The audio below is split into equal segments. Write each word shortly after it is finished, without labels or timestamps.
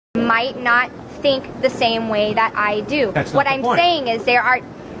might not think the same way that I do. That's not what the I'm point. saying is there are...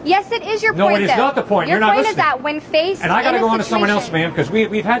 Yes, it is your point, No, it is though. not the point. Your You're not point is listening. that when faced And I got to in a go on to someone else, situation- man, because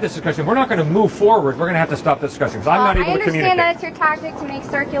we've had this discussion. We're not going to move forward. We're going to have to stop the discussion because I'm not able to communicate. I understand that it's your tactic to make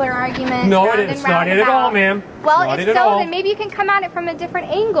circular arguments. No, it's not it at all, ma'am. Well, if so, then maybe you can come at it from a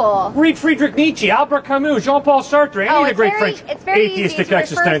different angle. Read Friedrich Nietzsche, Albert Camus, Jean-Paul Sartre, any of the great French easy atheistic to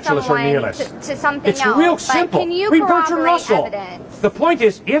refer existentialists or someone nihilists. to something It's else, real but simple. Can you Read Bertrand corroborate Russell. evidence? The point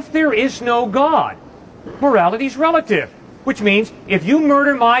is, if there is no God, morality is relative, which means if you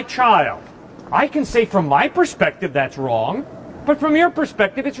murder my child, I can say from my perspective that's wrong, but from your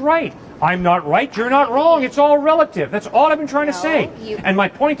perspective it's right. I'm not right, you're not wrong, it's all relative. That's all I've been trying to say. And my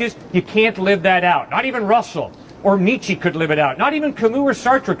point is, you can't live that out. Not even Russell or Nietzsche could live it out. Not even Camus or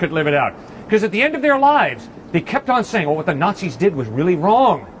Sartre could live it out. Because at the end of their lives, they kept on saying, oh, what the Nazis did was really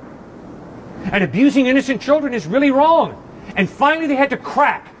wrong. And abusing innocent children is really wrong. And finally they had to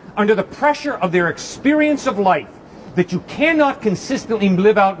crack under the pressure of their experience of life that you cannot consistently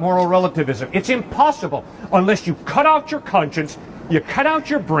live out moral relativism. It's impossible unless you cut out your conscience, you cut out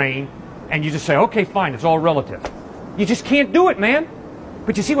your brain, and you just say, okay, fine, it's all relative. You just can't do it, man.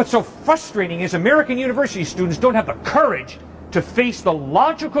 But you see what's so frustrating is American university students don't have the courage to face the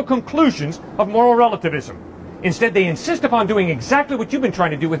logical conclusions of moral relativism. Instead, they insist upon doing exactly what you've been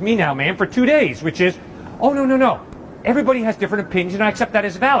trying to do with me now, man, for 2 days, which is, oh, no, no, no. Everybody has different opinions, and I accept that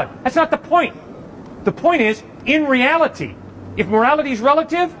as valid. That's not the point. The point is, in reality, if morality is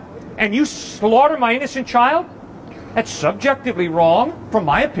relative, and you slaughter my innocent child, that's subjectively wrong, from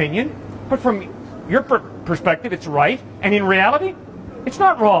my opinion, but from your perspective, it's right, and in reality, it's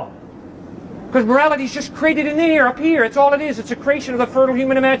not wrong. Because morality is just created in there, up here. It's all it is. It's a creation of the fertile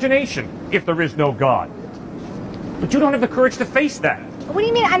human imagination, if there is no God. But you don't have the courage to face that. What do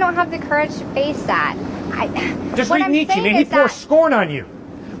you mean I don't have the courage to face that? Just read Nietzsche, man. He pours scorn on you.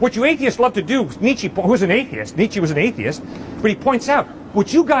 What you atheists love to do, Nietzsche, who's an atheist, Nietzsche was an atheist, but he points out,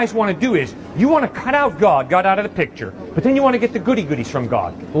 what you guys want to do is, you want to cut out God out of the picture, but then you want to get the goody-goodies from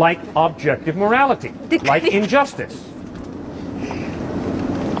God, like objective morality, like injustice.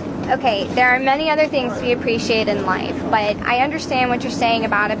 Okay, there are many other things we appreciate in life, but I understand what you're saying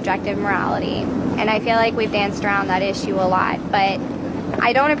about objective morality, and I feel like we've danced around that issue a lot, but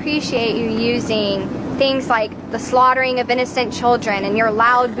I don't appreciate you using things like the slaughtering of innocent children and your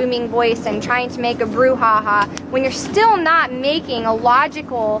loud booming voice and trying to make a brouhaha when you're still not making a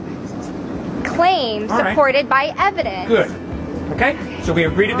logical claim supported by evidence. Good. Okay? So we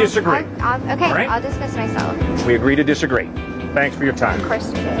agree to disagree. Okay, right? I'll dismiss myself. We agree to disagree. Thanks for your time. Of course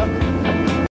we do.